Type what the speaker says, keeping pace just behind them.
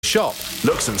shop.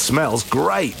 Looks and smells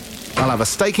great. I'll have a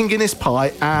steak and Guinness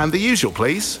pie and the usual,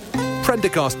 please.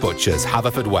 Prendergast Butchers,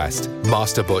 Haverfordwest.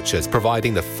 Master Butchers,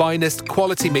 providing the finest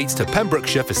quality meats to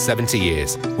Pembrokeshire for 70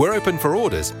 years. We're open for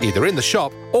orders, either in the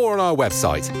shop or on our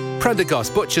website,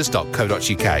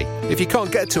 prendergastbutchers.co.uk. If you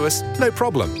can't get to us, no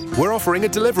problem. We're offering a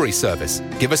delivery service.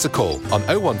 Give us a call on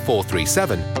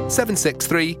 01437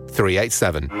 763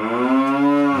 387.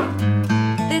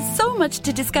 There's so much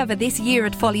to discover this year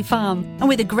at Folly Farm. And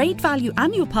with a great value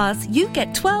annual pass, you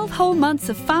get 12 whole months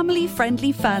of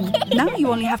family-friendly fun. Now you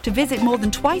only have to visit more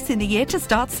than twice in the year to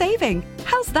start saving.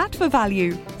 How's that for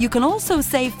value? You can also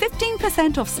save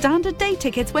 15% off standard day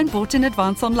tickets when bought in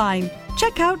advance online.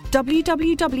 Check out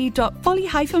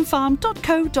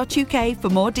www.folly-farm.co.uk for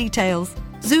more details.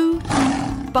 Zoo,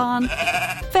 barn,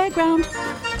 fairground,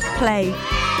 play.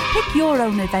 Pick your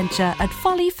own adventure at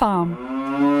Folly Farm.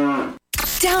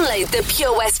 Download the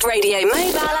Pure West Radio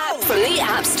mobile app from the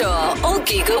App Store or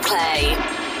Google Play.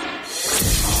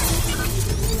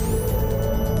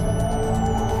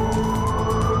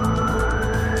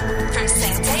 From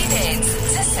St David's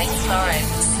to St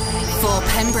Florence. For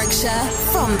Pembrokeshire,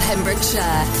 from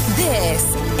Pembrokeshire, this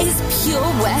is Pure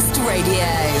West Radio.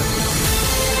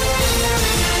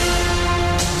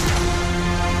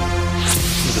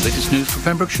 With the latest news from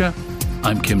Pembrokeshire,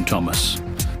 I'm Kim Thomas.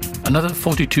 Another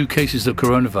 42 cases of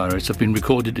coronavirus have been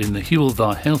recorded in the Hywel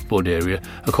Dda Health Board area,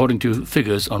 according to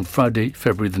figures on Friday,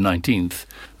 February the 19th.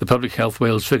 The Public Health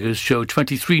Wales figures show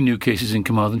 23 new cases in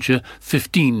Carmarthenshire,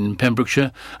 15 in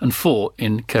Pembrokeshire and 4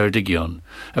 in Ceredigion.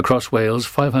 Across Wales,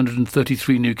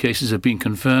 533 new cases have been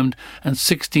confirmed and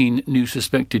 16 new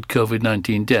suspected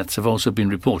COVID-19 deaths have also been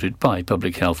reported by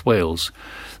Public Health Wales.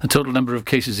 The total number of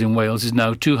cases in Wales is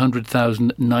now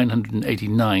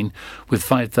 200,989, with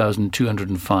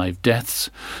 5,205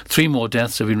 deaths. 3 more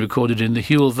deaths have been recorded in the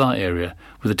Hywel Dda area,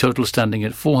 with the total standing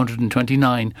at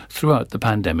 429 throughout the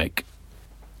pandemic.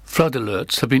 Flood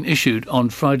alerts have been issued on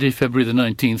Friday, February the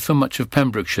 19th for much of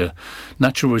Pembrokeshire.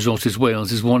 Natural Resources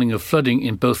Wales is warning of flooding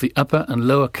in both the upper and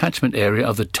lower catchment area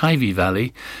of the Teifi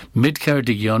Valley,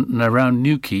 mid-Ceredigion and around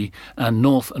Newquay, and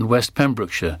North and West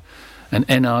Pembrokeshire. An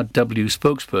NRW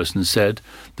spokesperson said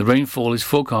the rainfall is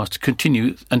forecast to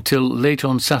continue until late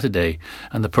on Saturday,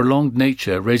 and the prolonged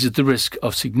nature raises the risk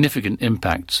of significant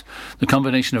impacts. The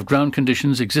combination of ground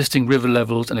conditions, existing river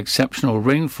levels and exceptional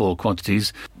rainfall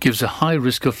quantities gives a high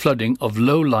risk of flooding of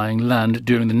low-lying land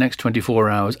during the next 24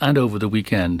 hours and over the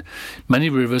weekend. Many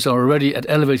rivers are already at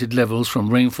elevated levels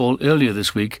from rainfall earlier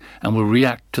this week and will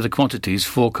react to the quantities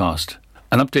forecast.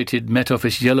 An updated Met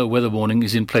Office yellow weather warning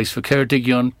is in place for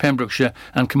Ceredigion, Pembrokeshire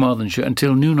and Carmarthenshire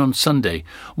until noon on Sunday,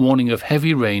 warning of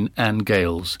heavy rain and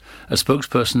gales. A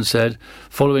spokesperson said,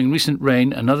 following recent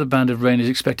rain, another band of rain is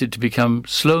expected to become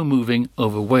slow-moving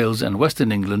over Wales and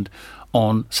Western England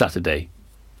on Saturday.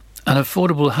 An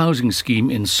affordable housing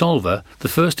scheme in Solva, the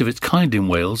first of its kind in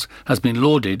Wales, has been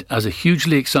lauded as a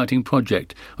hugely exciting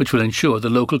project which will ensure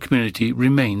the local community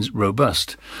remains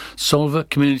robust. Solva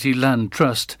Community Land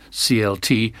Trust,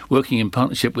 CLT, working in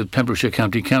partnership with Pembrokeshire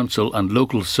County Council and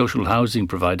local social housing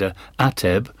provider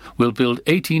ATEB, will build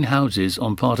 18 houses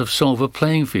on part of Solva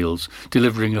playing fields,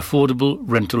 delivering affordable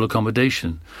rental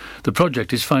accommodation. The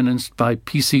project is financed by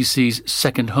PCC's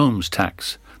Second Homes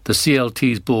Tax. The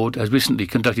CLT's board has recently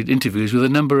conducted interviews with a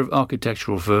number of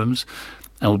architectural firms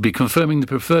and will be confirming the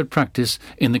preferred practice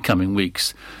in the coming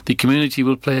weeks. The community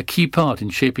will play a key part in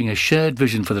shaping a shared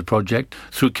vision for the project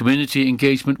through community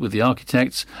engagement with the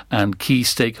architects and key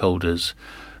stakeholders.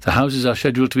 The houses are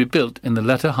scheduled to be built in the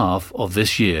latter half of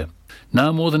this year.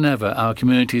 Now more than ever, our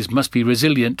communities must be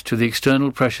resilient to the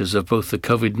external pressures of both the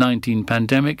COVID-19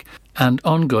 pandemic and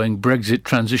ongoing Brexit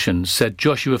transition, said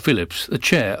Joshua Phillips, the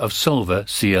chair of Solva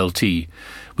CLT.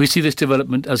 We see this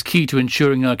development as key to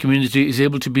ensuring our community is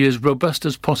able to be as robust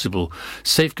as possible,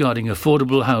 safeguarding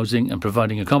affordable housing and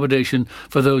providing accommodation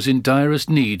for those in direst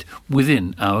need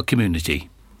within our community.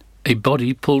 A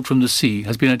body pulled from the sea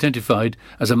has been identified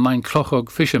as a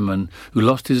Maenclochog fisherman who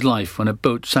lost his life when a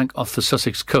boat sank off the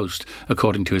Sussex coast,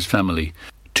 according to his family.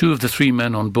 2 of the 3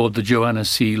 men on board the Joanna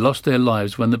Sea lost their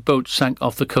lives when the boat sank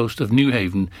off the coast of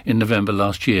Newhaven in November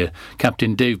last year.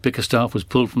 Captain Dave Bickerstaff was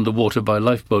pulled from the water by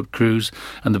lifeboat crews,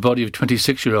 and the body of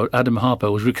 26-year-old Adam Harper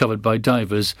was recovered by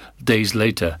divers days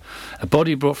later. A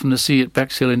body brought from the sea at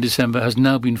Bexhill in December has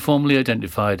now been formally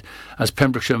identified as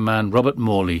Pembrokeshire man Robert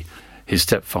Morley, his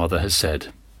stepfather has said.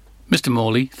 Mr.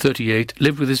 Morley, 38,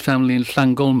 lived with his family in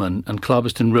Llangolman and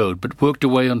Clarbeston Road, but worked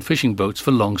away on fishing boats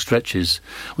for long stretches.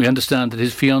 We understand that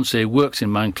his fiancée works in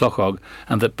Maenclochog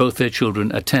and that both their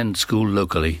children attend school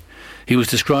locally. He was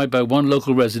described by one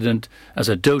local resident as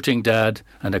a doting dad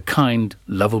and a kind,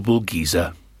 lovable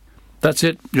geezer. That's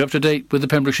it. You're up to date with the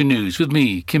Pembrokeshire News with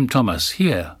me, Kim Thomas,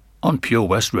 here on Pure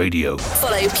West Radio.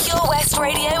 Follow Pure West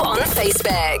Radio on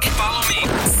Facebook. Follow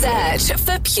me. Search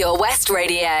for Pure West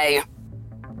Radio.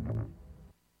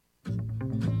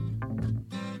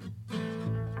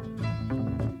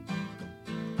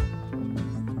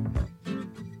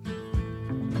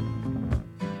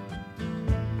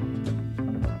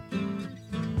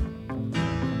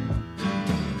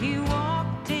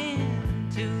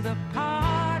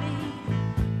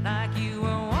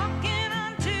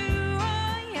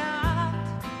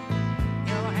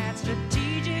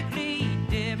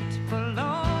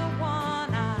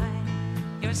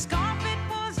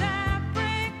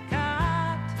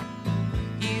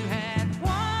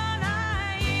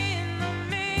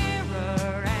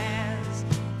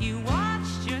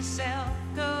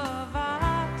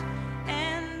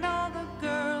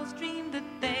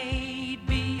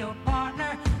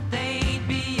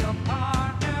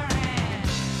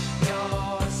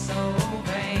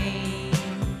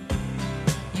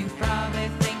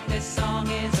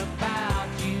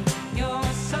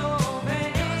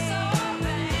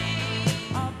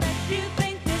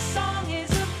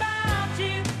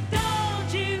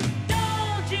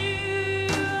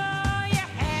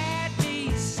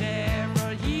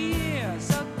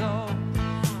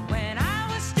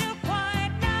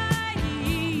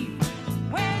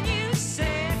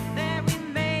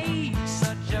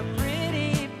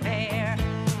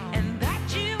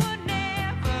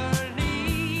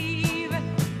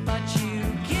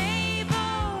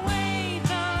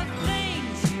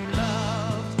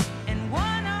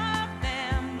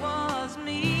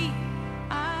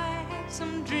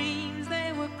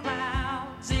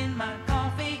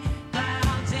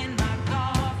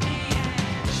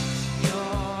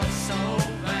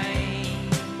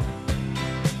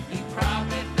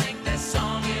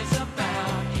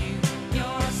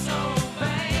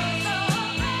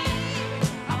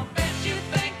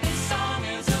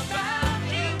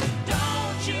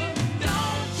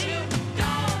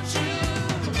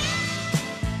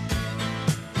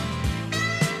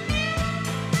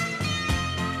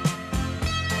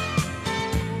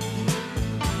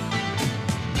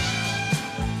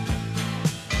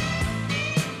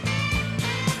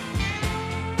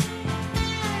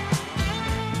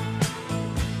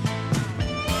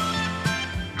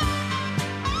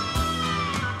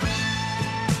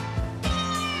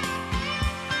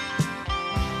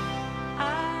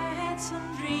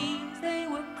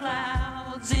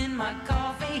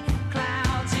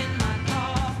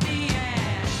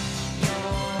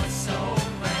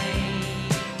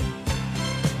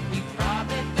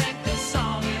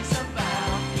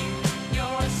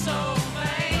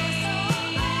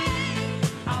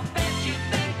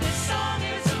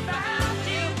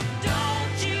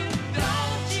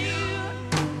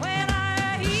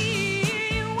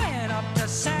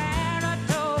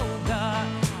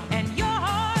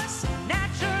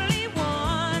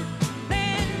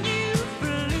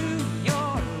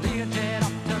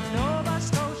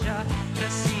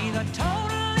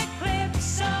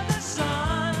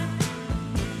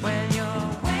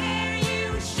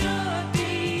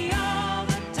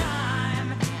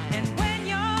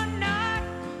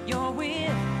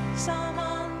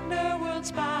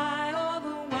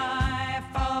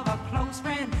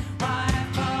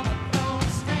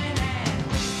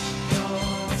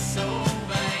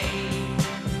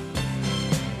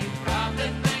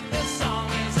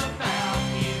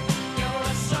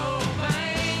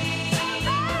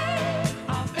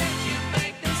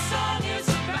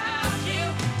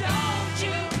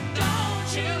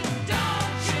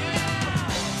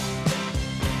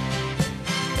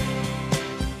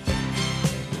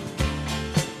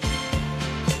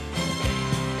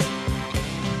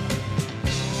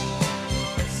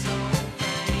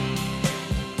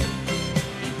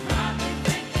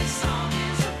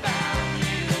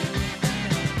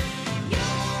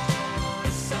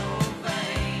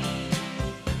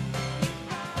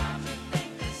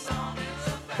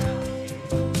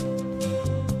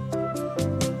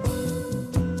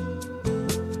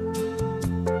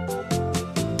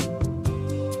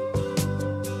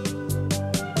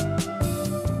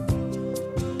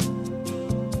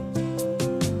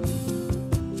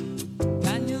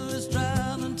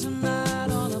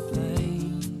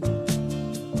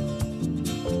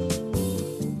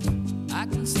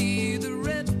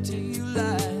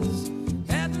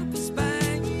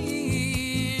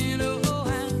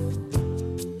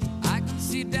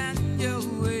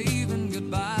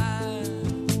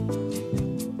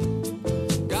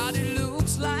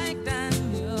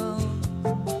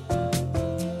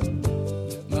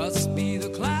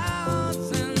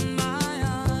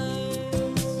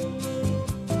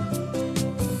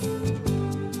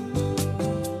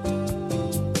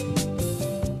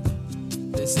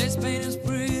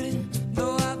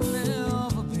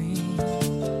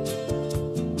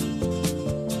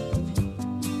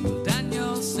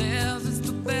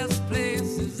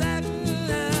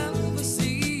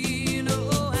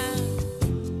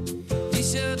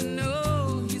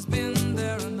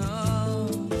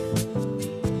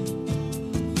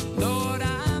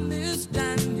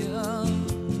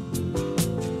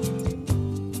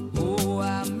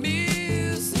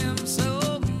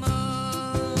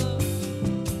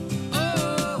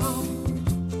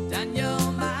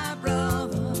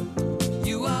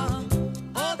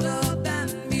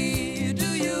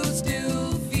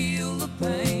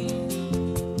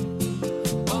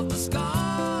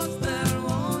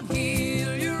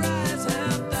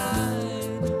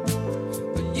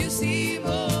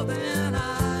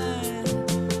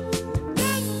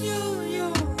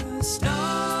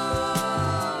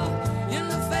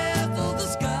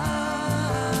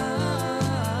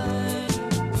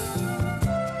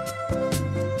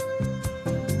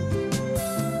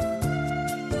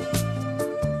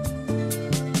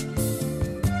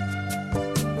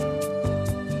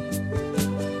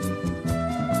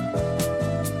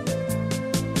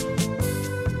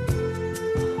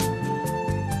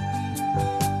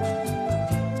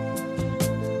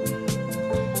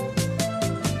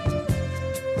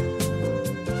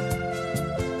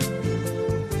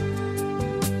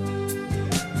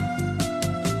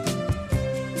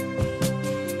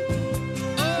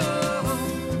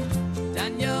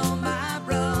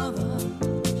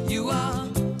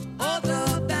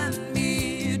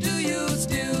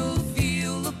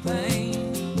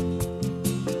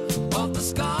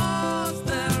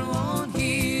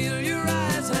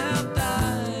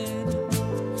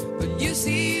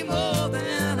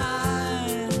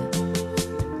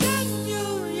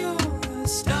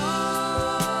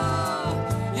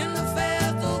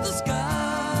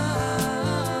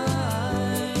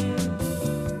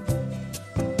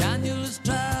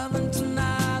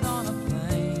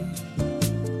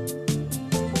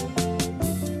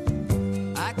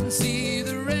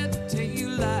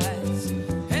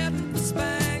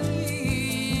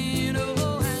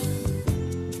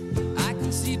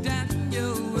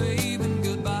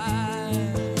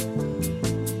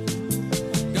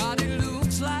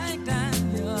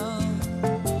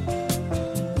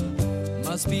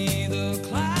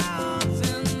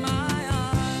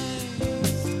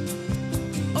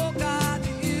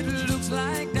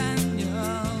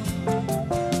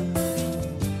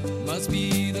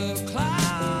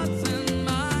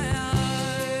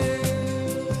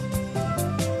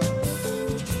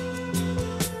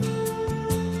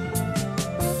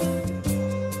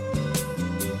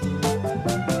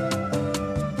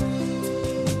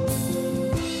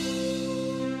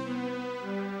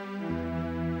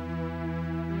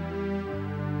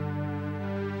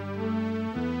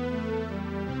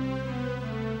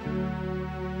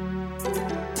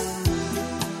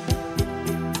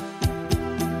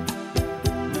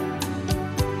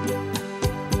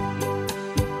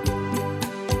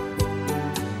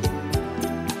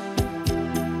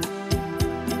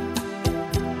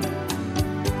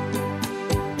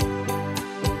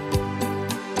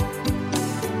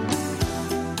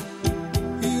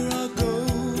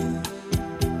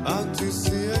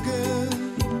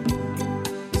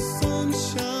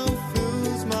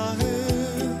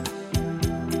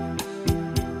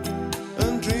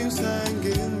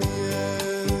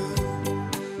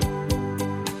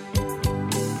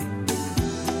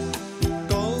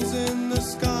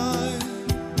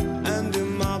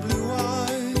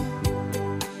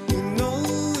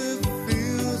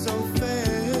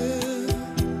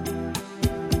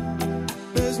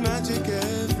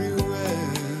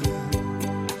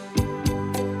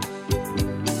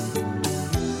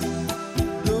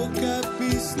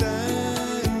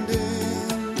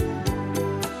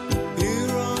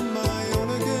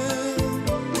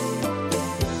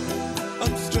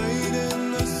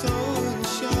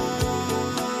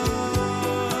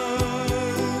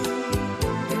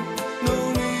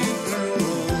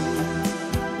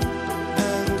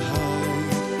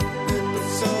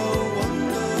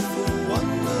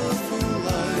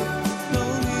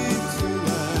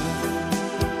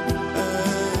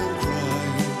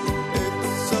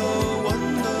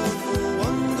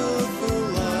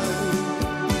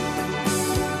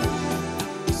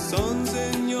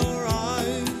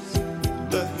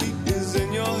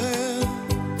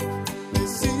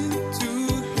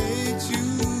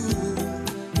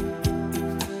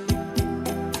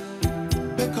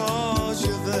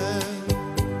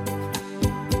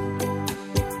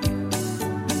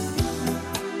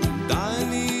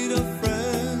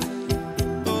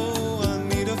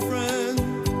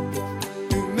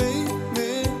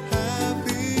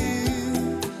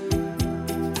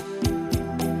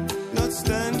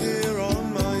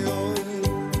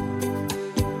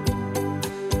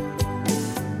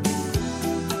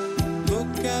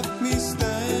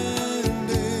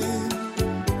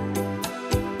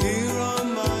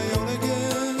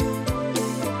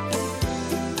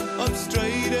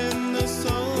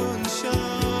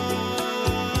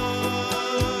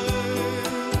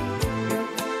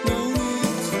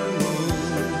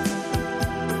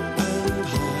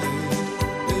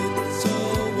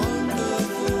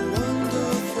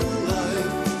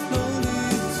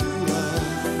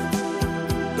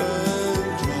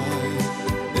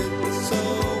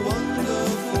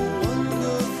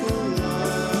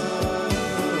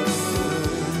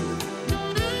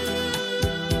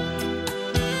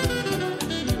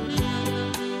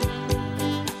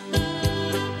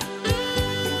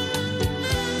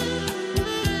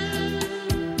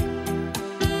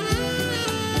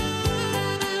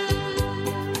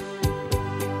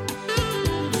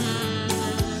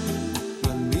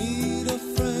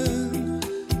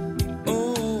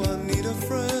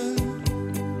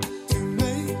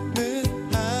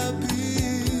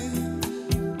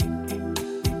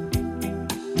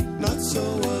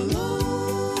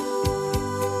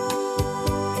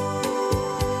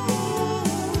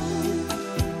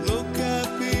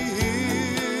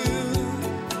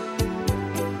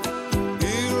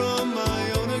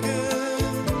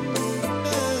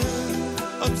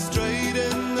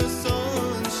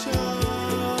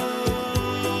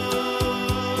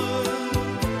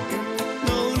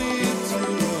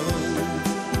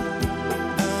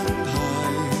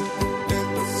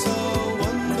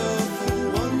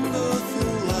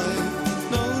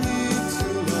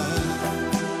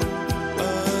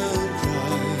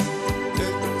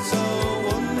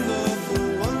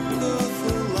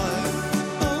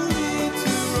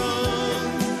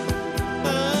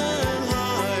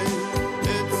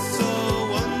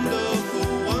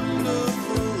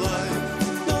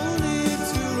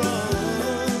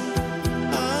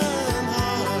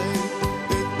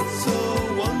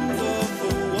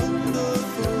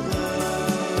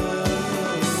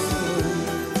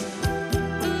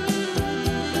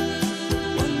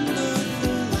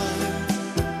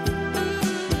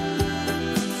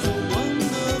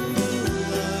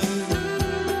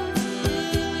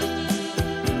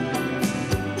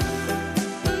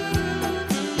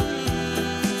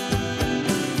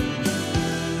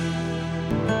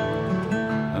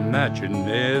 imagine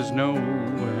there's no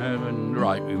heaven.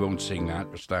 Right, we won't sing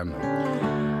that, but stand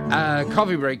up.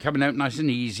 Coffee break coming out nice and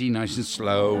easy, nice and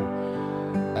slow.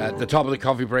 At the top of the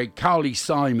coffee break, Carly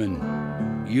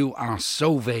Simon, You Are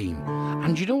So Vain.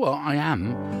 And you know what? I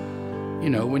am.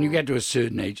 You know, when you get to a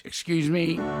certain age, excuse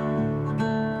me.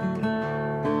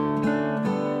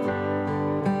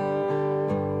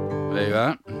 There you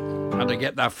are. Had to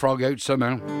get that frog out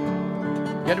somehow.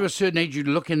 Get to a certain age, you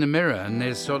look in the mirror and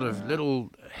there's sort of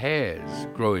little hairs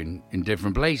growing in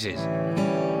different places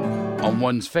on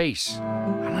one's face.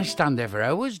 And I stand there for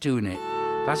hours doing it.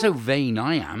 That's how vain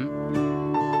I am.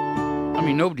 I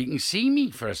mean, nobody can see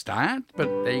me for a start, but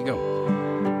there you go.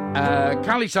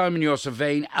 Carly Simon, You're So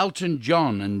Vain, Elton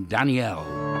John and Danielle.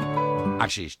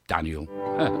 Actually, it's Daniel.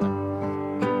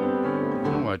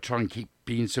 Oh, I try and keep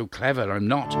being so clever. I'm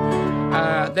not.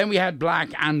 Then we had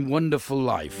Black and Wonderful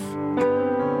Life.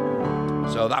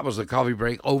 So that was the coffee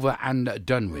break over and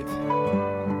done with.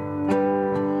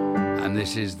 And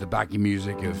this is the backing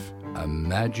music of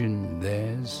Imagine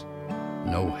There's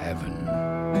No Heaven.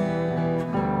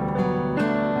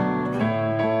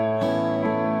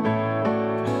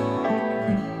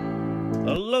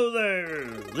 Hello there,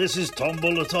 this is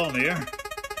Tombola Tom here.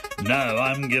 Now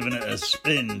I'm giving it a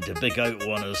spin to pick out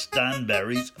one of Stan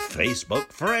Berry's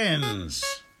Facebook friends.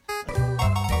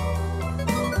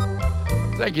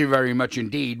 Thank you very much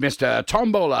indeed, Mr.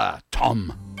 Tombola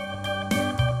Tom.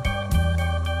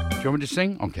 Do you want me to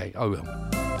sing? Okay, I will.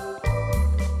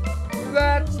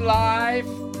 That's life.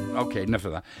 Okay, enough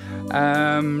of that.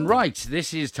 Right,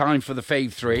 this is time for the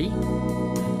Fave 3.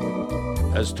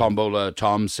 As Tombola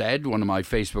Tom said, one of my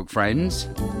Facebook friends.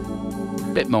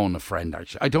 Bit more than a friend,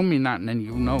 actually. I don't mean that in any...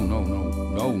 No.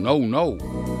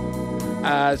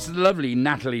 It's the lovely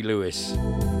Natalie Lewis.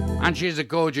 And she is a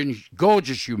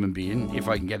gorgeous human being, if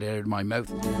I can get it out of my mouth.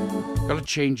 Got to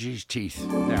change his teeth.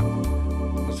 Yeah.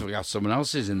 Looks like we got someone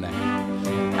else's in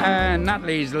there.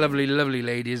 Natalie's a lovely, lovely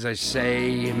lady, as I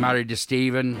say. Married to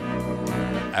Stephen.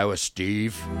 Our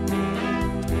Steve.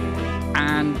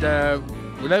 And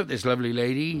without this lovely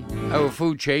lady, our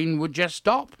food chain would just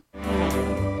stop.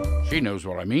 She knows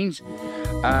what I means.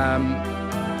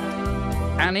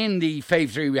 And in the Fave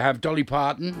 3 we have Dolly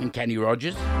Parton and Kenny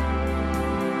Rogers.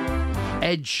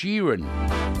 Ed Sheeran.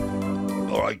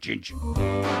 All right, Ginge.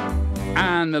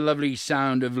 And the lovely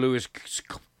sound of Lewis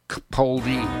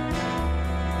Capaldi.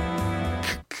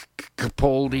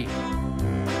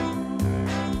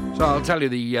 So I'll tell you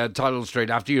the titles straight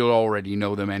after. You'll already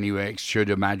know them anyway, I should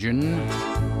imagine.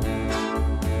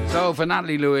 So for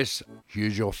Natalie Lewis,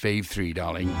 here's your Fave 3,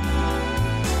 darling.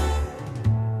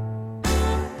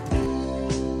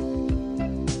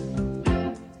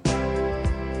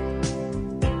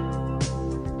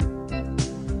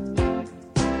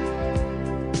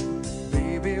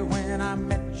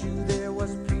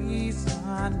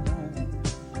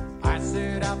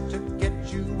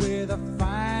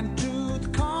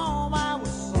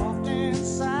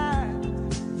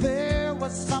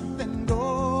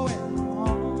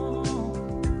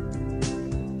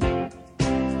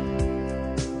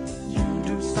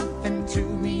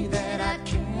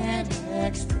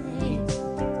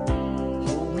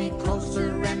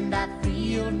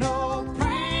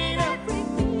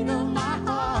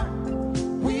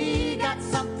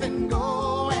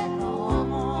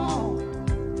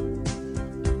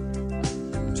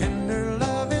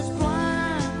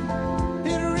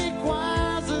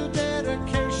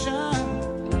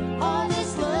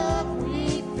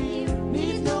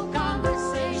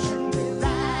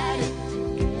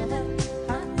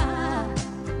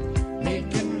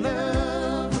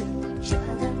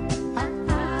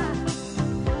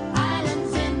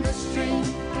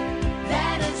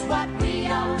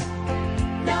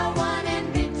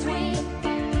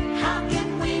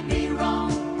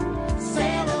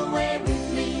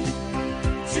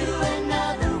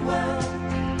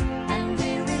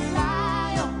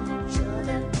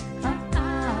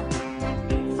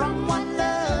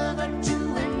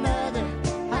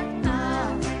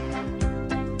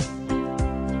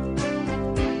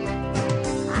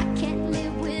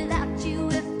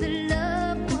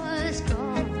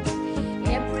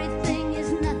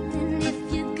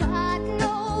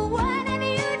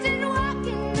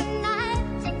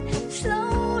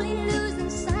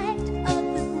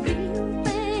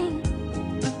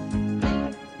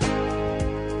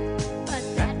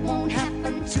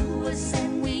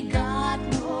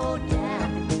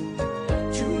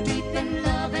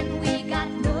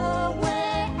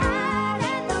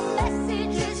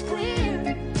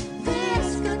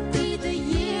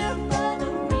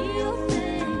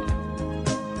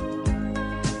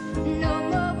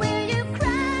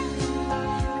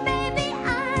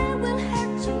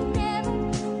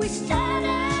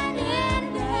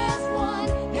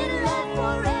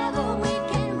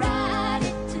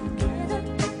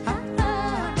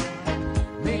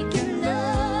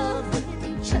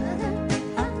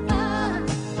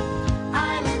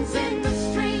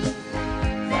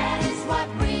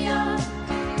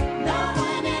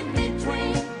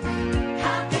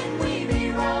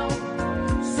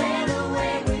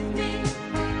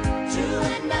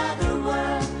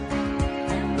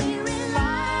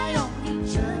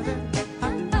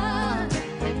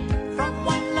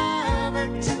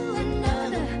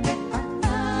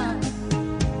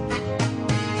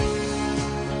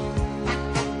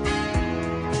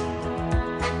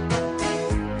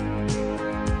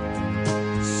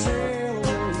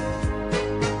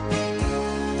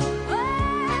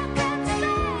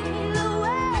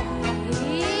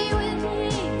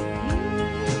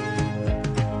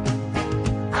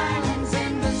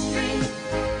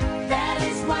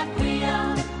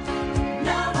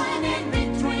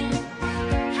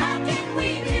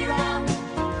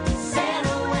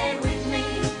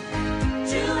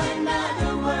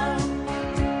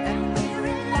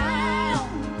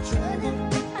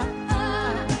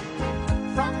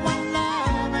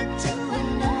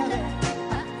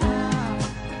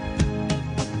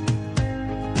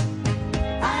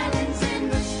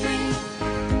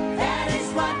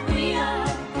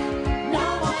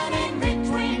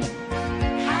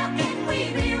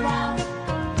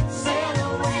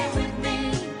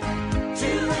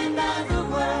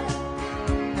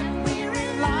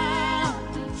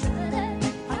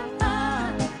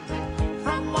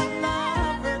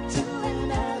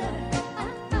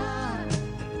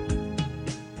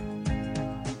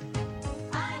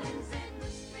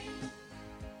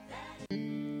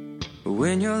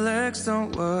 when your legs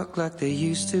don't work like they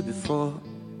used to before,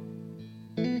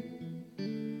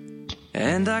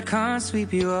 and I can't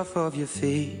sweep you off of your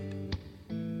feet.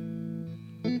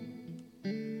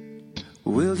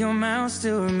 Will your mouth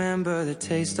still remember the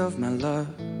taste of my love?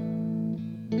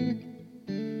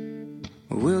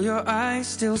 Will your eyes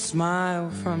still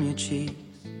smile from your cheeks?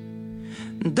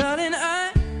 Darling,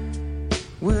 I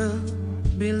will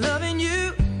be loving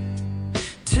you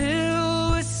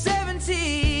till we're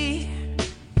 70.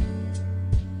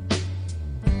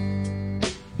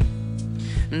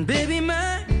 And baby,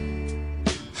 my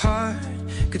heart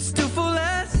could still fall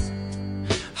as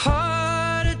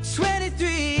hard at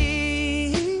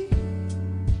 23.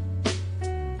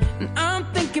 And I'm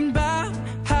thinking about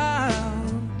how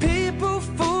people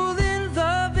fall in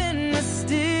love in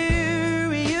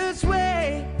mysterious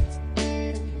ways.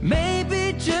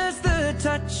 Maybe just the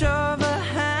touch of a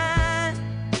hand.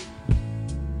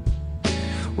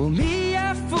 Well, me,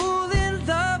 I fall in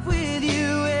love with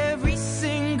you every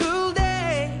single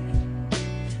day,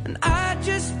 and I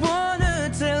just wanna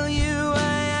tell you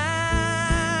I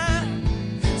am.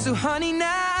 So honey,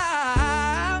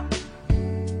 now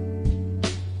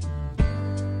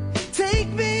take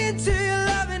me into your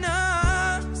loving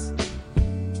arms.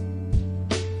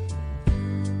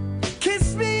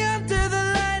 Kiss me under the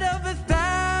light of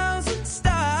 1,000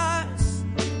 stars.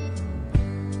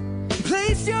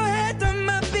 Place your head on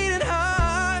my beating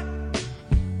heart.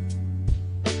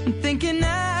 I'm thinking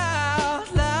out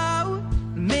loud,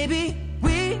 maybe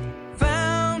we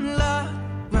found love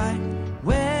right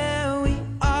where we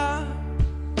are.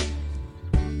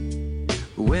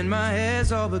 When my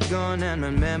hair's all but gone and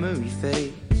my memory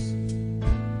fades,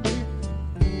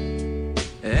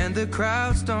 and the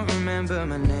crowds don't remember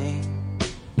my name,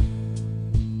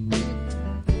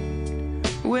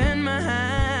 when my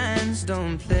hands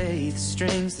don't play the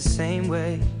strings the same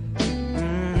way,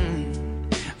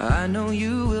 I know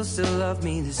you will still love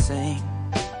me the same.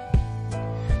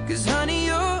 'Cause honey,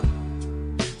 your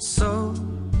soul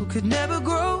could never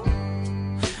grow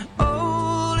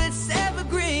old, it's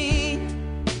evergreen.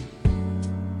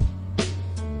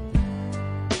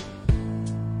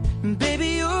 And baby,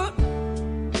 your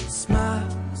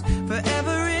smile's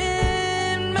forever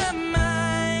in my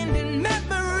mind and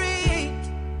memory.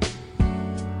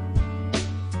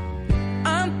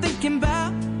 I'm thinking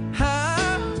about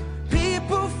how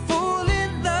people fall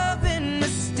in love in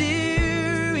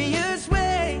mysterious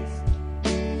ways,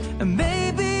 and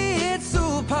maybe it's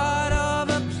all part of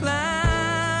a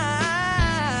plan.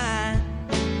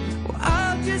 Well,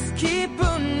 I'll just keep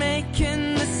on making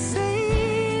the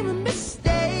same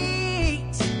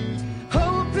mistakes,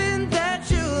 hoping that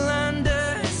you'll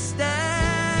understand.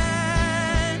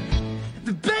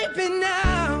 But baby,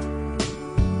 now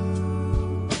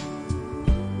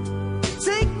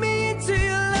take me into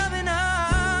your loving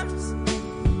arms.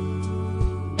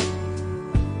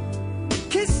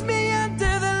 Kiss me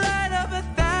under the light of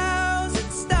 1,000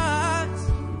 stars.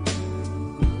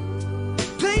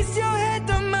 Place your head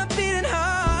on my beating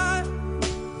heart.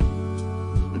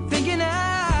 I'm thinking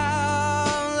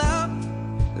out loud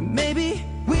that maybe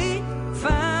we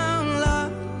found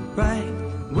love right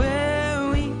where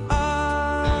we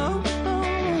are.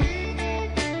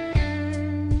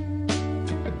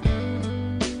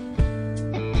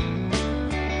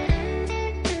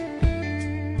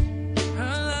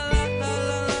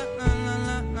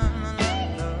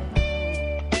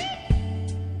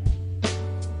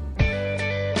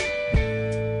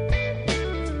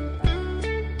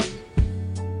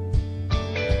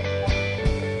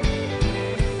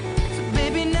 So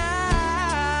baby,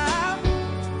 now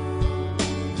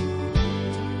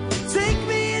take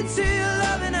me into your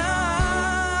loving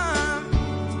arms.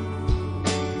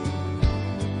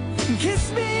 Kiss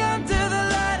me under the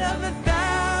light of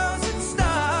 1,000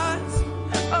 stars.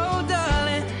 Oh,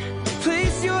 darling,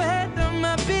 place your head on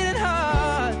my beating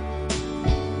heart.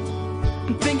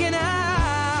 I'm thinking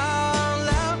out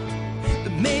loud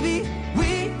that maybe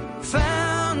we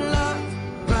found love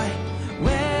right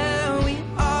where we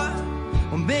are.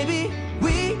 Or maybe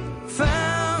we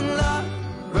found love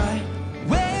right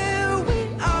where we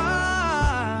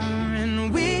are. And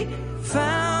we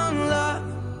found love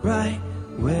right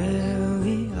where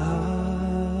we are.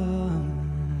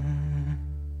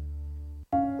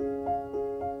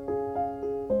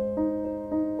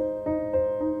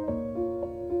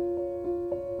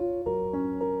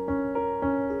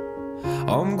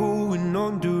 I'm going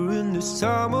on during this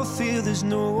time. I feel there's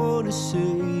no one to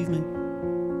save me.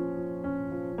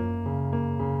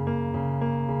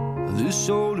 This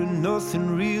all and nothing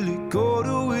really got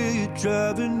away, you're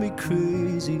driving me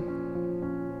crazy.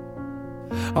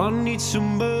 I need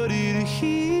somebody to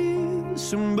hear,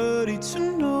 somebody to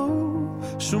know,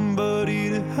 somebody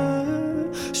to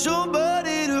have,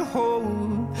 somebody to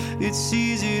hold. It's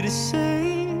easy to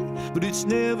say, but it's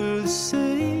never the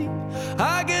same.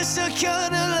 I guess I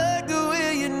kinda like the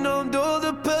way you numbed all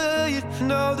the pain.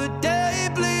 Now the day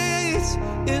bleeds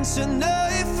into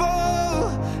nightfall,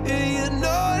 and you're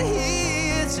not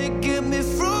here to get me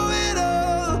through it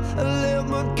all. I let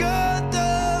my guard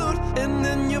down, and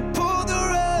then you pulled the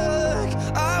rug.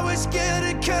 I was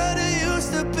getting kinda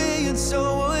used to being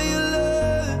someone you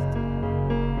loved.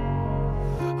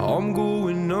 I'm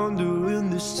going under,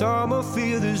 and this time I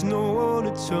feel there's no one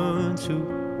to turn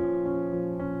to.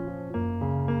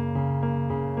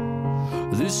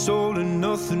 This all or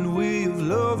nothing way of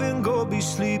loving, go be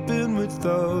sleeping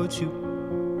without you.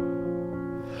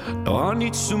 Now I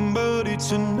need somebody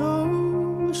to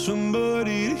know,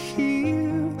 somebody to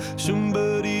hear,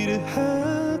 somebody to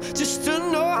have, just to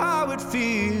know how it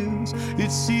feels.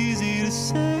 It's easy to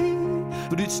say,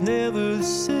 but it's never the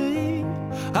same.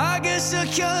 I guess I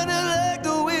kinda like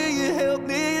the way you help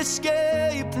me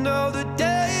escape. Now the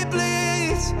day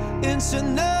bleeds into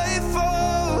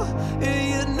nightfall, and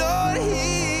you're not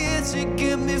here to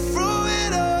get me through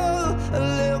it all. I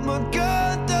let my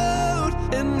guard down,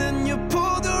 and then you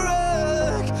pulled the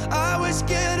rug. I was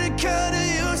getting kinda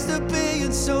used to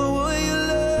being someone you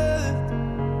loved.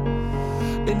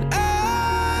 And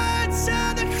I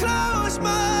tend to close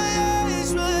my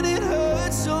eyes when it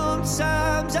hurts.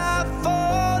 Sometimes I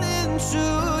fall into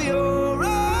your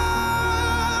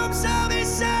arms. I'll be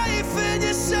safe in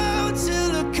your sound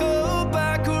till I come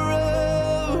back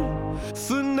around.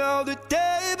 For now the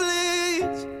day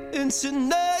bleeds into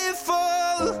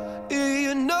nightfall, and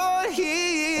you're not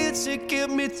here to get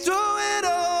me through it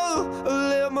all. I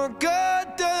let my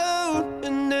guard down,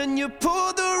 and then you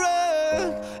pulled the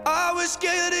rug. I was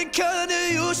getting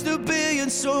kinda used to being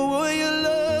someone you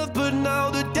love, but now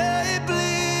the day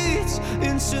bleeds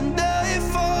into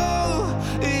nightfall,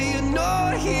 and you're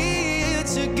not here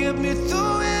to get me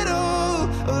through it all.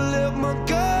 I let my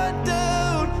guard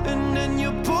down, and then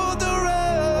you pulled the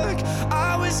rug.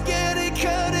 I was getting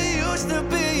kinda used to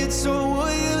being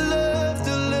someone you loved.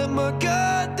 I let my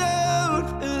guard down,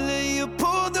 and then you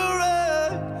pulled the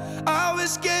rug. I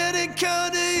was getting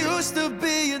kinda used to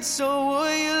being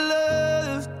someone you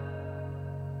loved.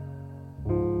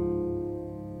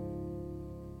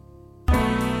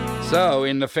 So,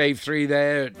 in the Fave 3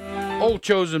 there, all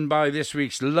chosen by this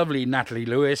week's lovely Natalie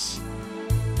Lewis.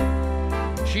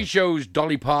 She chose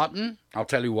Dolly Parton. I'll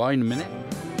tell you why in a minute.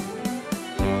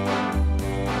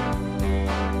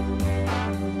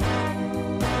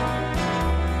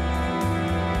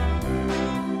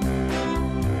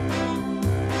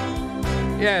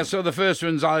 Yeah, so the first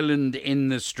one's Island in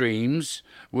the Streams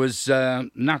was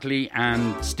Natalie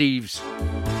and Steve's,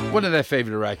 one of their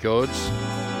favourite records.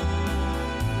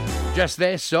 Just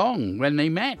their song when they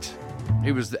met.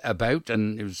 It was about,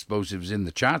 and it was supposed it was in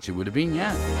the charts, it would have been,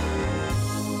 yeah.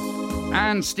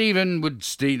 And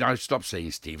I stopped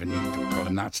saying Stephen, call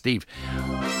him that, Steve,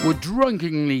 would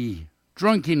drunkenly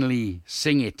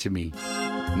sing it to me,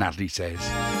 Natalie says.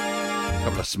 A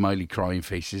couple of smiley crying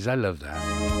faces, I love that.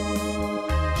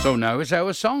 So now it's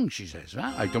our song, she says.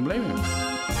 Well, I don't blame him.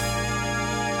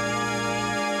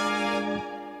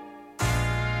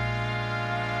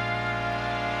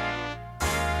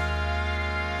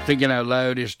 Thinking out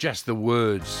loud, it's just the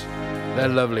words. They're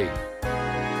lovely.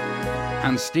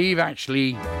 And Steve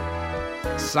actually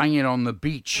sang it on the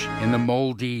beach in the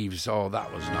Maldives. Oh,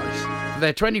 that was nice. For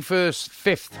their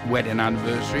 5th wedding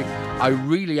anniversary, I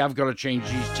really have got to change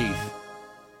these teeth.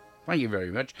 Thank you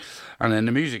very much. And then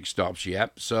the music stops,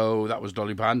 yep. So that was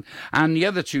Dolly Parton. And the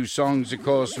other two songs, of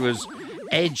course, was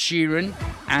Ed Sheeran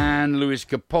and Lewis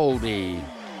Capaldi.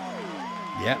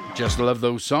 Yep, just love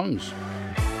those songs.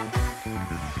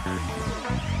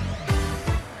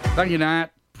 Thank you,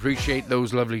 Nat. Appreciate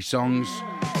those lovely songs.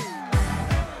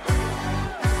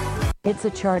 It's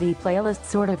a charty playlist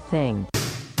sort of thing.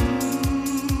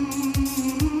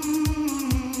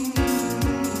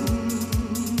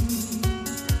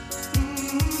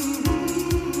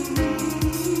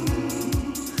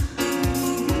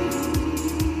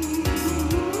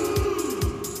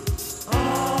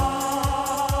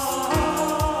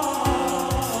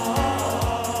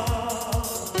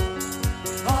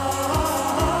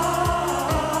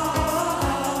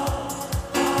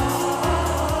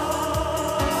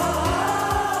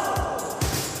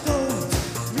 Don't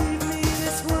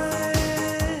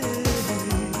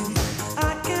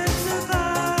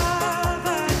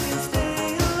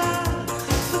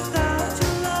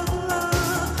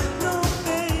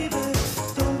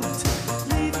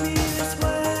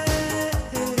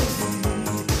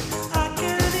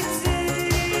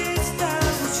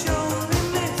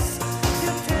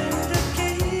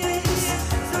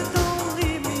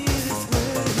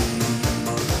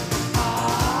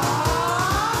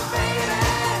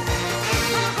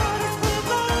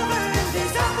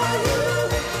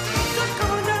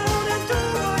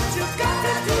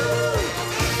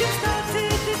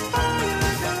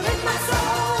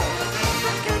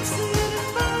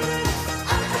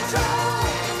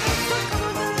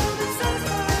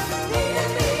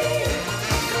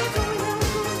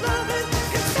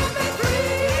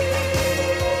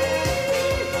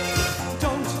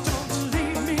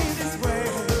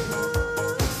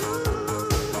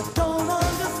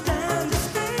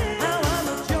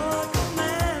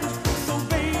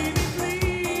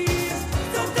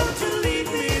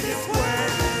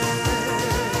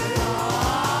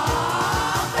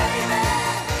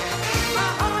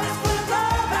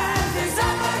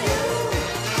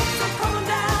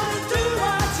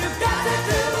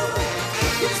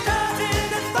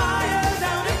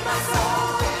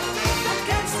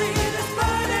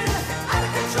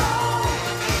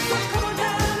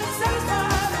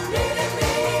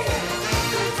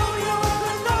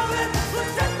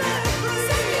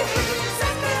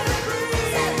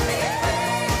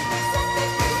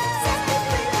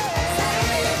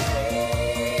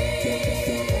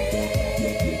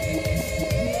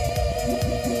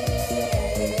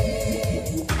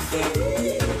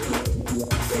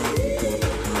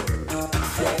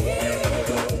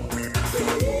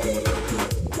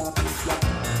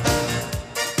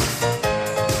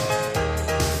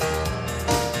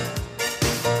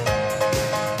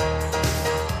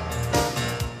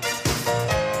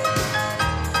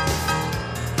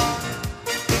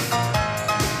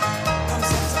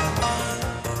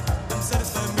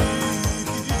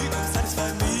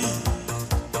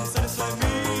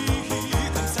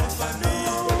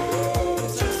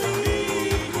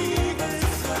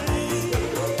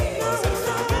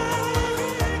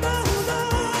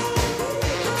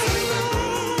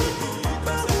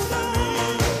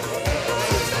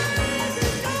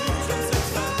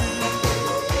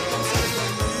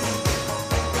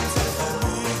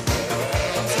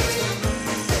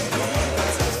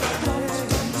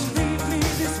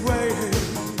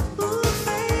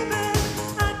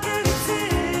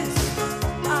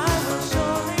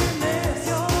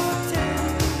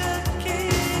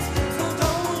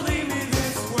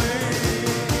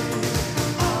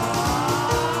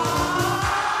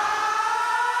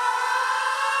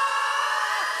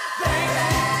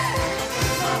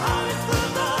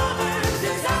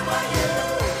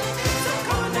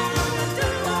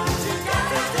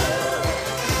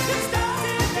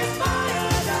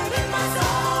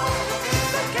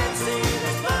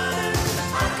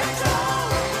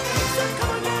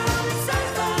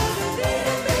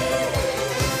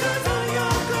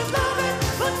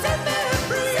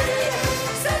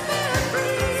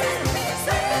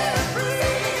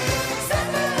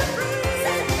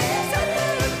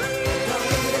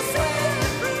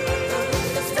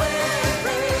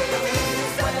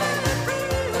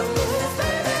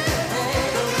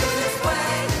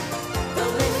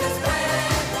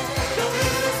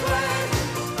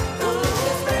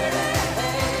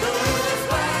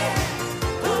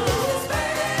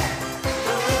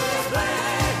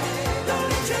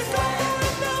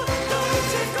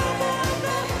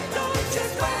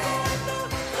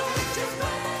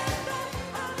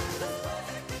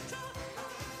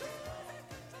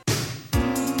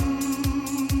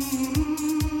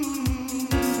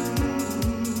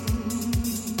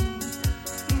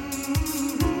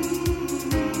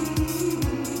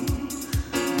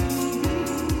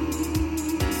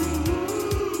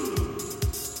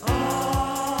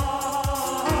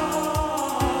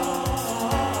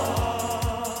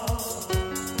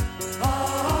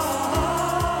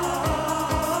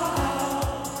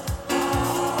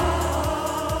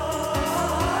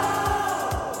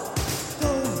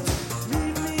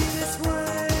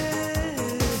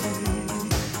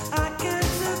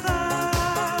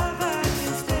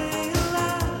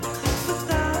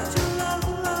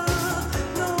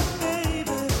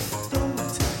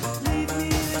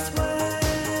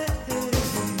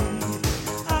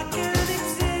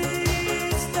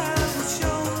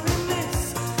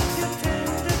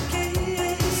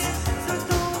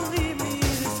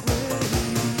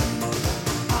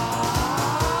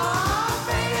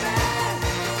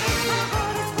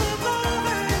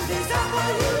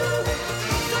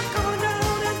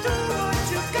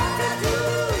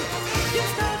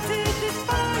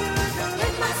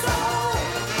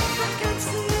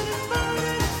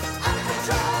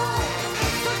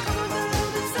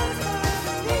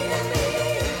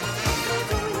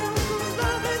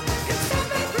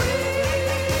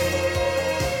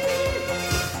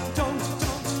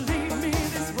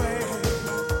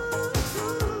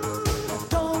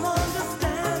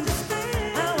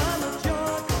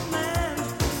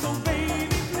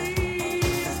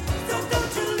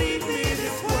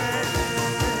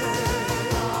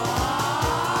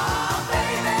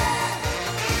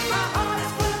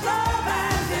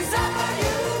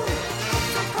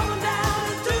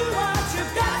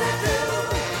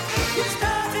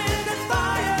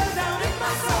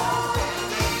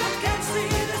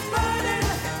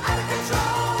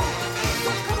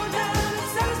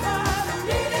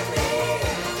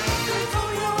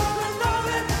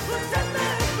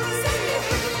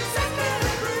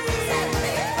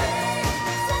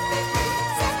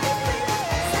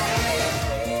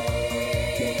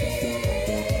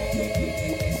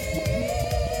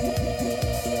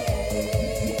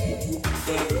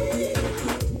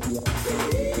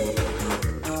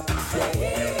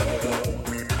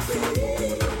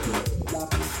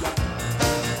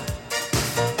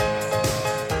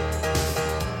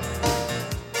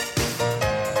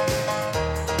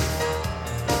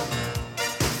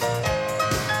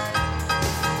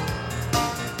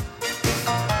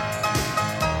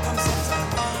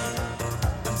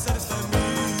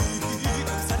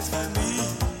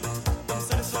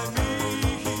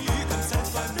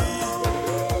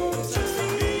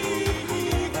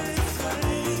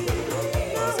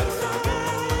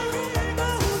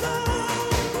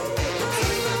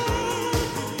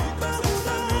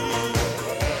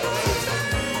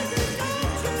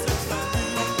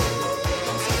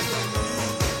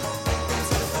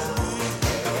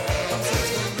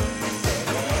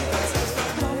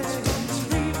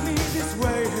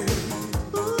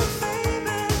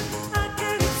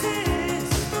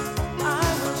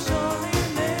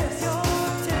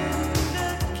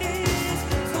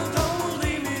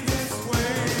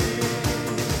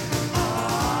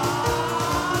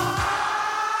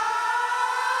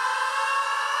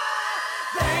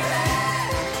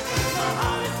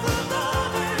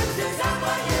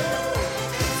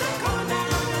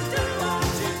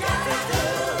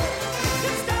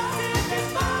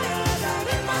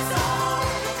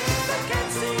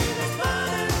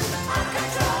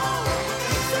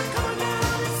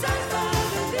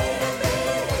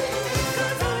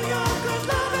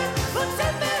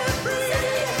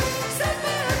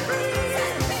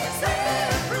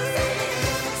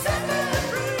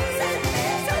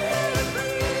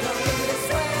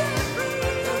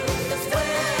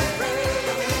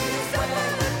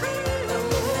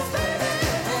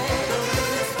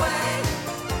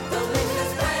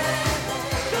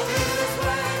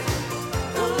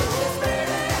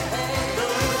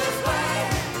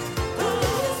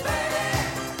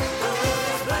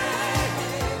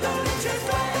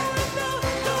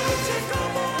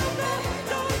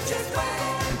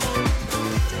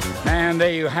And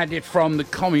there you had it from the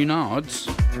Communards.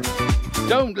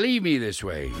 Don't Leave Me This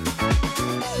Way.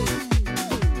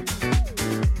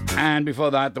 And before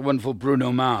that, the wonderful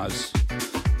Bruno Mars.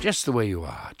 Just the way you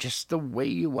are. Just the way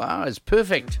you are is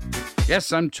perfect.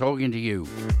 Yes, I'm talking to you.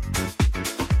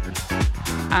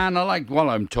 And while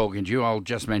I'm talking to you, I'll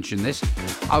just mention this.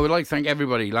 I would like to thank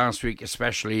everybody last week,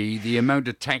 especially the amount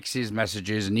of texts,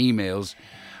 messages and emails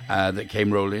that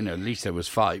came rolling. At least there was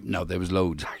 5. No, there was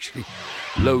loads, actually.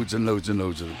 Loads and loads and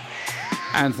loads of them.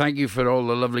 And thank you for all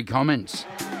the lovely comments.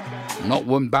 Not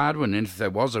one bad one, and if there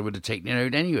was, I would have taken it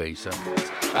out anyway, so...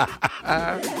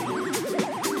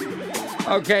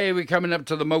 Okay, we're coming up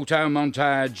to the Motown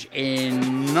montage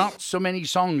in not so many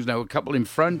songs now, a couple in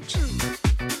front.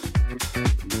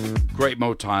 Great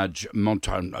Motown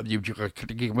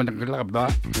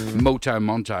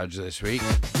montage this week.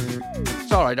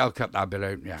 It's alright, I'll cut that bit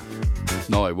out, yeah.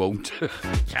 No, I won't.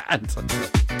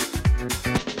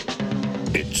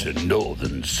 It's a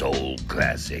Northern Soul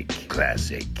classic.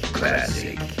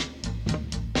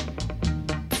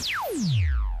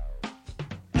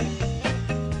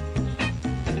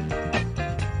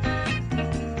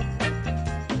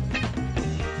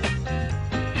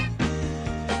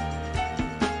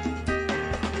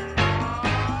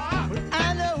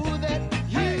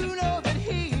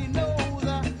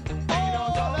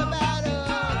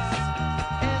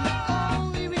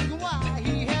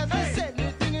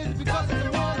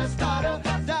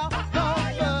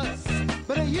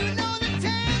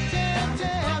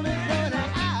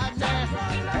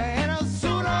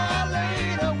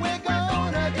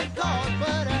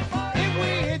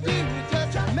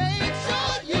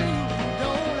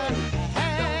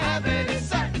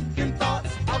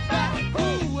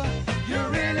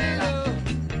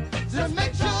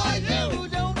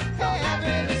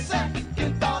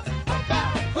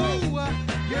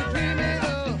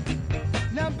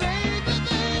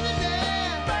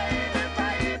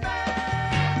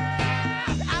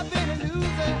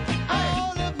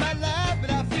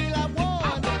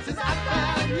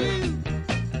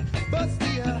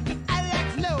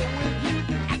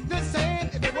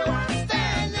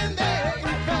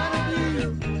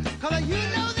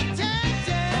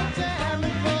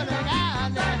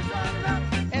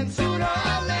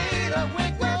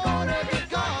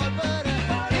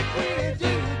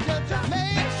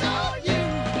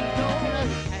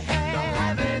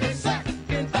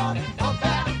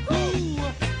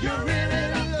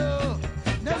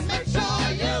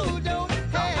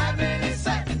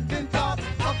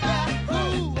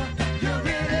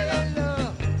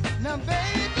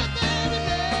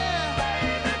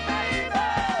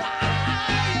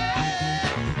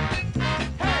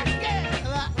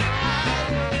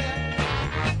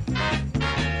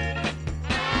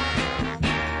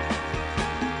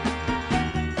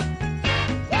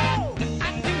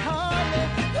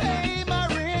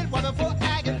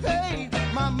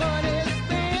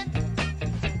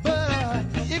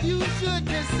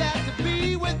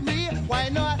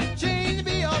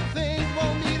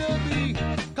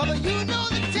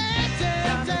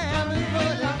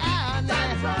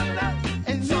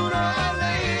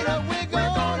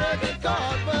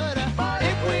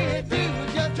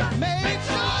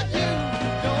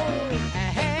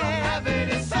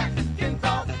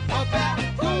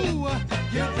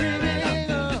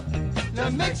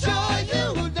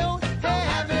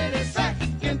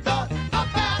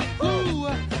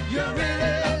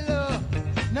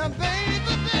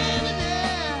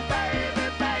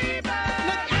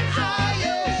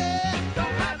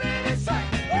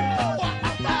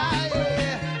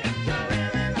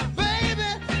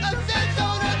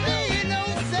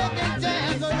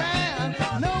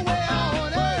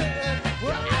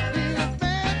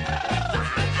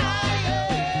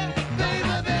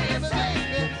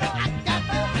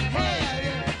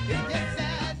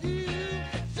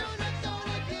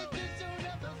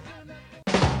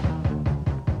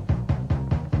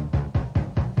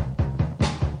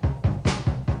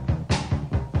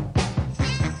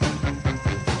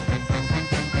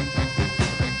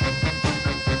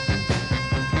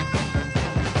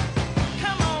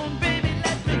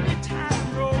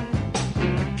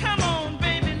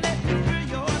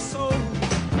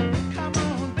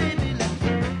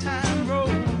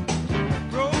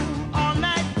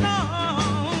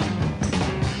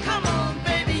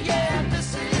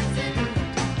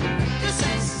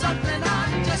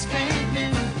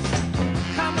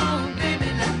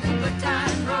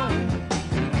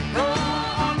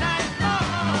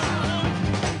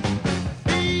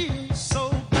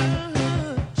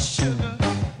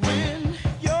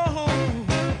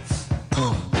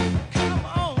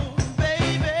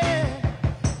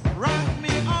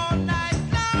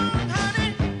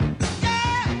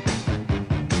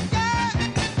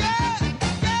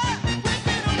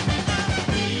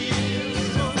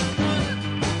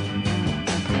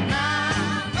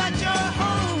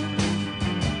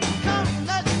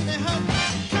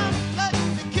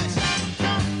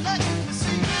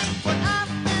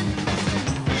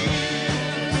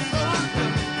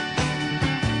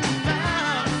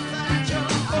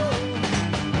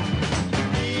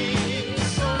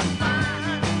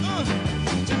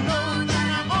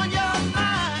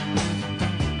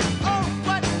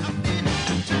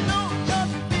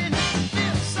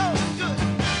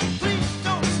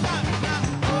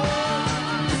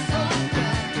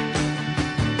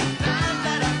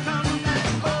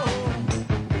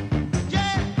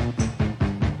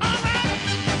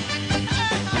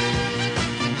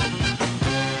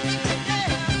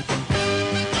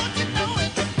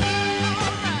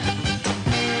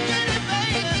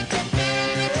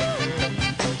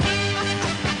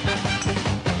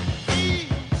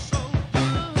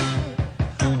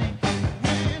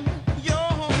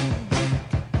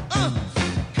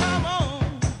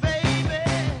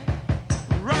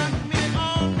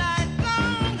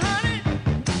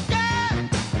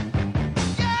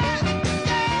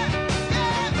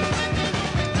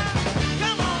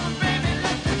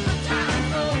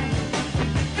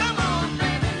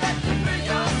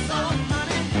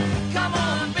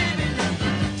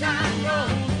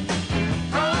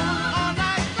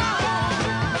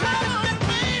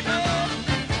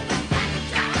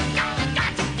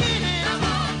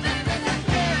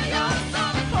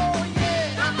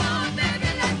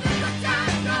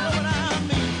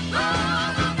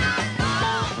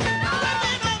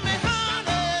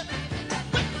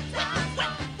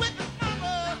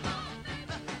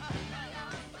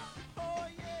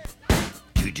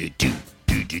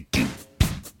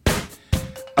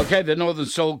 Okay, the Northern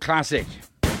Soul classic.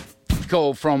 It's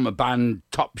called From a band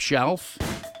Top Shelf.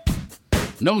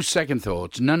 No second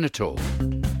thoughts, none at all.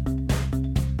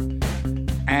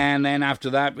 And then after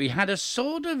that, we had a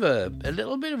sort of a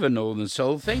little bit of a Northern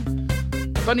Soul thing.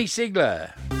 Funny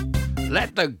Sigler,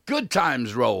 Let the Good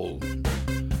Times Roll.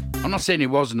 I'm not saying it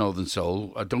was Northern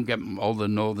Soul. I don't get all the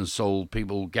Northern Soul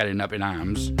people getting up in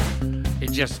arms.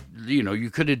 It just, you know, you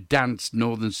could have danced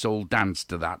Northern Soul dance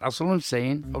to that. That's all I'm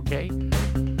saying, okay?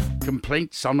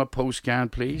 Complaints on a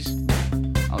postcard, please.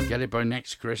 I'll get it by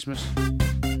next Christmas.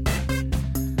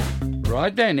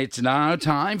 Right then, it's now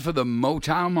time for the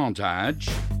Motown Montage,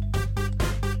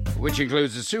 which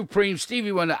includes the Supreme,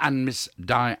 Stevie Wonder and Miss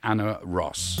Diana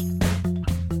Ross.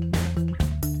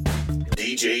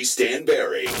 DJ Stan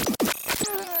Berry,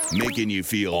 making you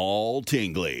feel all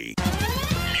tingly.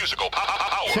 Musical power.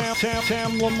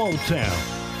 Tamla Motown.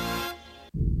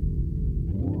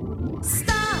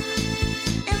 Stop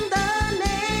in the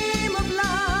name of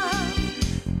love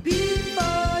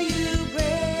before you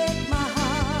break my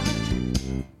heart.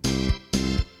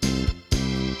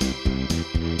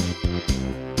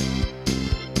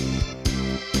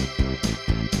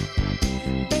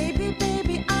 Baby,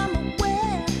 baby, I'm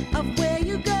aware of where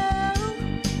you go.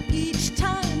 Each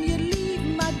time you leave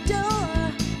my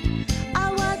door,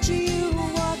 I watch you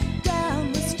walk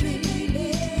down the street,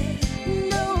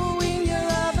 knowing your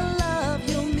other love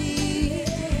you'll meet.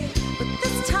 But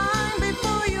this time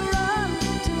before you run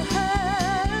to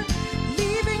her,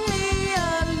 leaving me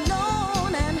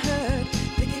alone and hurt.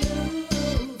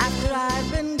 After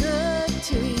I've been good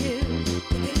to you,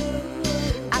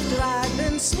 after I've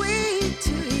been sweet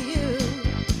to you,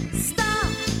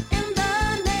 stop in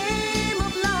the name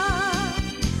of love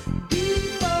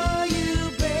before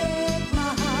you break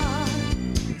my heart.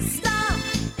 Stop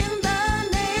in the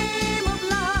name of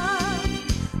love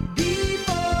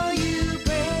before you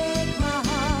break my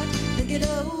heart. Think it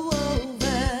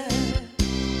over.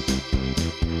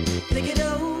 Think it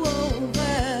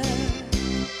over.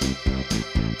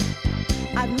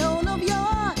 I've known of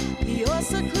your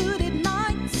secluded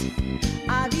nights.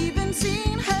 I've even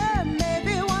seen her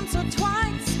maybe once or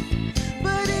twice.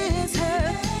 But is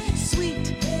her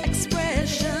sweet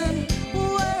expression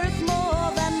worth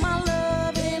more than my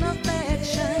love and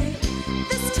affection?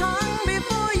 This time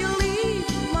before you leave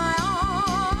my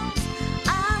arms, I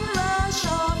rush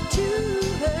off to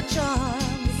her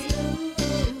charms.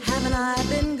 Haven't I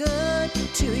been good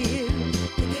to you?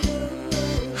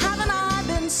 Haven't I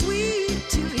been sweet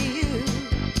to you?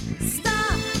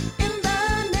 Stop in the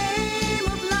name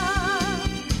of love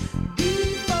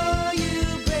before you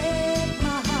break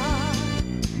my heart.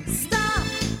 Stop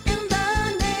in the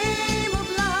name of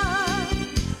love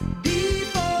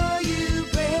before you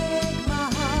break my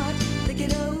heart. Think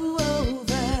it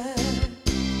over.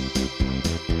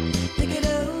 Think it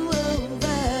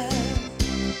over.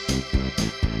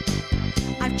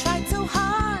 I've tried so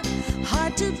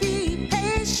hard to be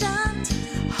patient,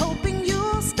 hoping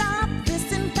you'll stop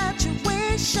this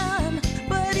infatuation.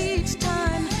 But each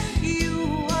time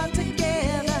you are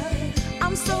together,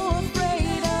 I'm so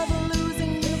afraid of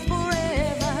losing you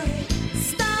forever.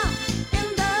 Stop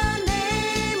in the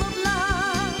name of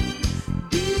love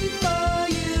before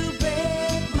you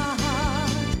break my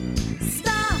heart.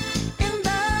 Stop in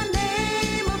the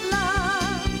name of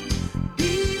love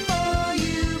before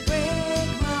you break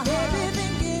my heart. Baby,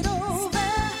 think it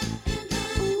over.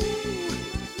 Ooh,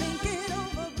 think it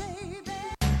over, baby.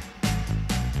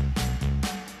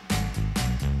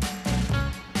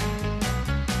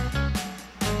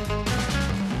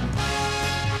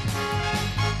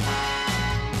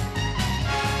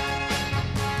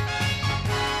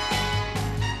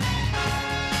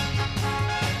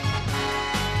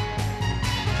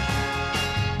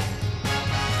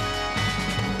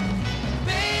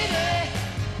 Baby,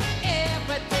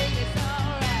 everything is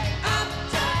alright.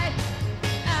 Uptight,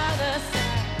 out of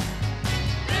sight.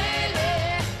 Really,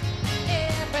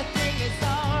 everything is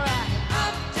alright.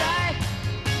 Uptight,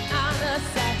 out of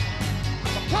sight.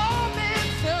 I'm a poor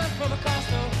man's son from across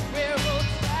the railroad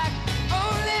track.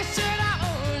 Only shirt I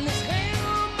own is hanging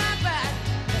on my back.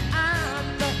 But I'm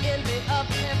the envy of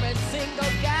every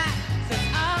single guy. Since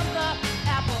I'm the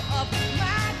apple of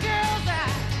my girl's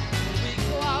eye. We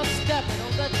go out stepping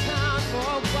on the town for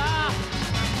a while.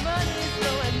 Money's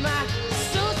low and my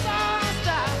suits are on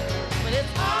style. But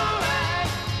it's alright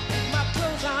if my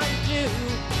clothes aren't due.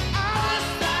 Out of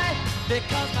sight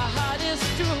because my heart is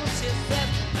true. She says,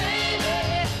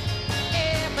 baby,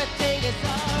 everything is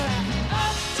alright.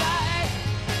 Uptight,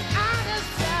 out of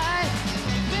sight.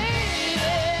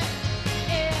 Baby,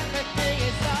 everything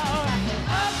is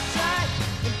alright.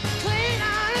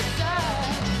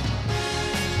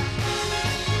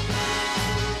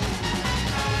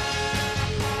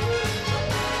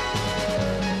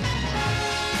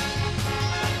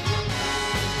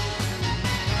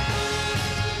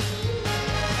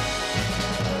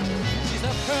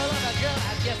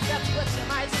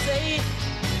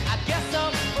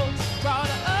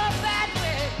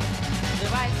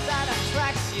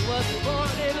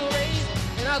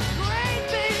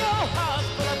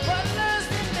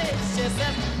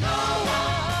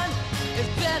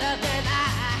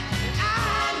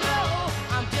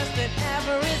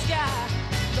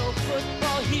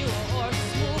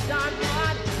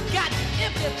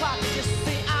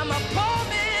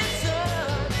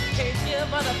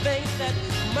 things that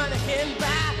money can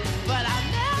buy, but I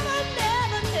never,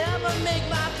 never, never make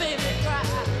my baby cry.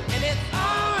 And it's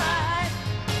alright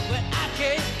what I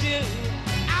can't do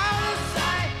out of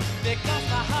sight, because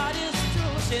my heart is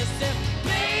true. She said,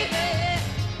 baby,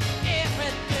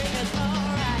 everything is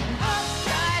alright.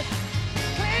 Uptight,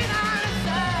 clean on the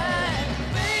side,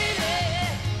 baby,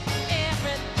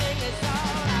 everything is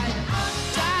alright.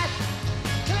 Uptight,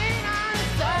 clean on the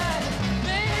side,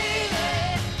 baby,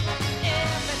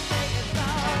 everything is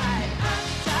alright.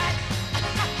 Uptight,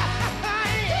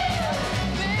 yeah,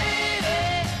 baby,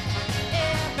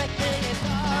 everything is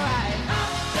alright.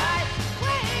 Uptight,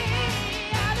 way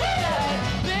out of sight,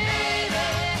 baby,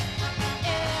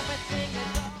 everything is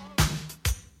alright.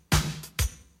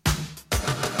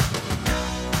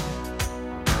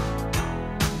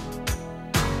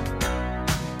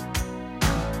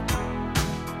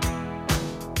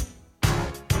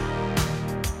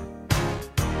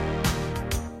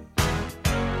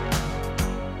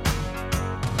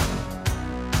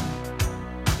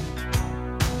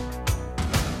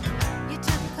 You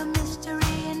took a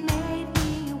mystery and made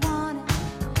me want it.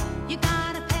 You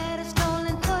got a pedestal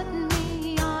and put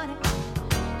me on it.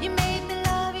 You made me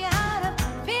love you out of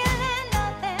feeling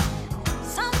nothing,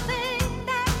 something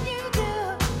that you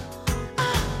do.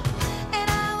 And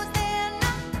I was there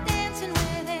not dancing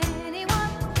with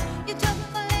anyone. You took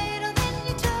a little, then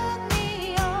you took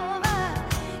me over.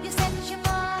 You set your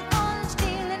mark on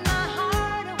stealing my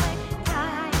heart away.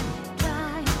 Trying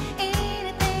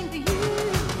anything for you.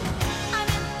 I'm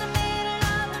in the middle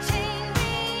of a chain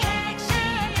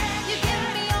reaction. You give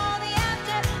me all the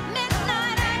after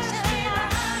midnight action.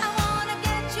 I wanna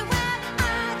get you where I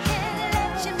can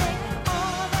let you make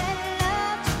all that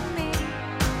love to me.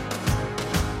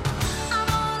 I'm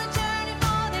on a journey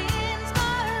for the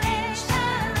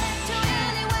inspiration to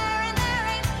anywhere, and there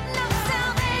ain't no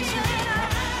salvation. I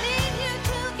need you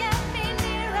to get me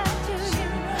nearer to you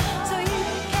so you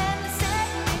can set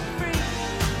me free.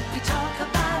 We talk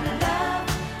about love,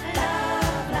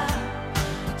 love, love.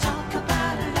 Talk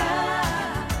about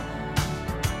love.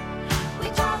 We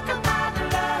talk about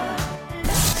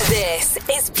love. This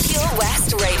is Pure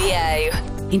West Radio.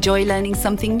 Enjoy learning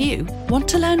something new? Want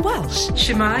to learn Welsh?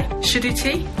 Shemai,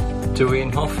 Shuduti.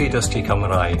 Dwi'n hoffi dysgu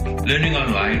Cymraeg. Learning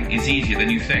online is easier than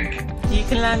you think. You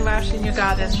can learn Welsh in your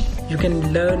garden. You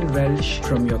can learn Welsh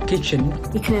from your kitchen.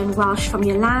 You can learn Welsh from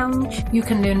your lounge. You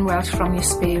can learn Welsh from your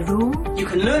spare room. You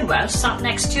can learn Welsh sat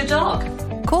next to your dog.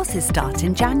 Courses start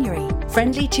in January.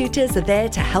 Friendly tutors are there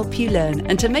to help you learn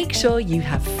and to make sure you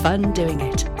have fun doing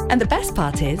it. And the best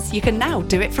part is, you can now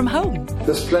do it from home.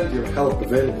 There's plenty of help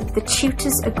available. The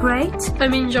tutors are great.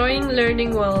 I'm enjoying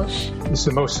learning Welsh. It's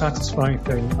the most satisfying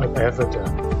thing I've ever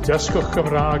done. Dysgwch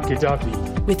Cymraeg gyda fi.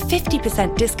 With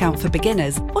 50% discount for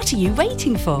beginners, what are you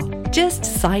waiting for? Just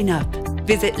sign up.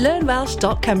 Visit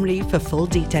learnwelsh.cymru for full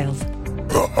details.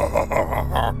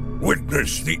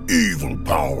 Witness the evil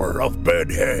power of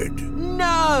Bedhead.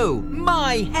 No!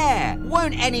 My hair!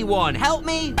 Won't anyone help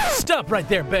me? Stop right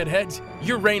there, Bedheads.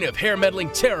 Your reign of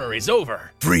hair-meddling terror is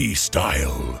over.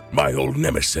 Freestyle, my old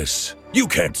nemesis. You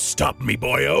can't stop me,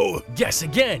 boyo. Guess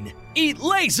again. Eat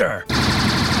laser!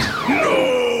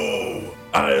 No!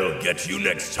 I'll get you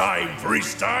next time,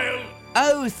 Freestyle.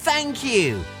 Oh, thank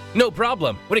you. No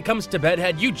problem. When it comes to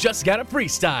Bedhead, you just gotta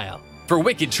freestyle. For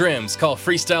wicked trims, call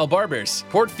Freestyle Barbers,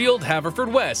 Portfield,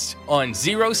 Haverfordwest, on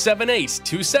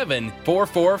 07827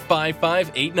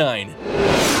 445589.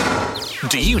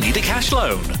 Do you need a cash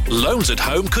loan? Loans at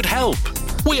Home could help.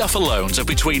 We offer loans of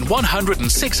between £100 and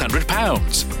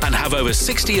 £600 and have over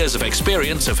 60 years of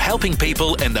experience of helping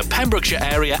people in the Pembrokeshire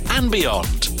area and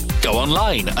beyond. Go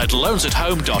online at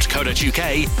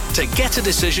loansathome.co.uk to get a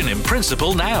decision in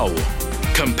principle now.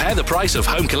 Compare the price of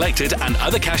home collected and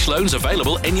other cash loans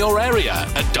available in your area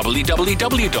at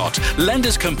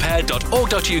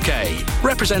www.lenderscompare.org.uk.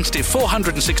 Representative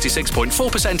 466.4%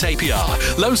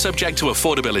 APR. Loan subject to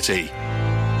affordability.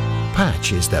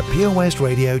 Patch is the Pure West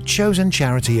Radio chosen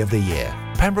charity of the year.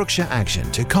 Pembrokeshire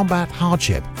Action to Combat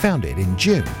Hardship, founded in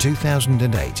June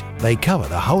 2008. They cover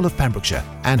the whole of Pembrokeshire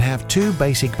and have 2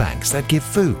 basic banks that give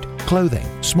food, clothing,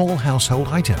 small household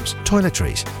items,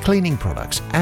 toiletries, cleaning products,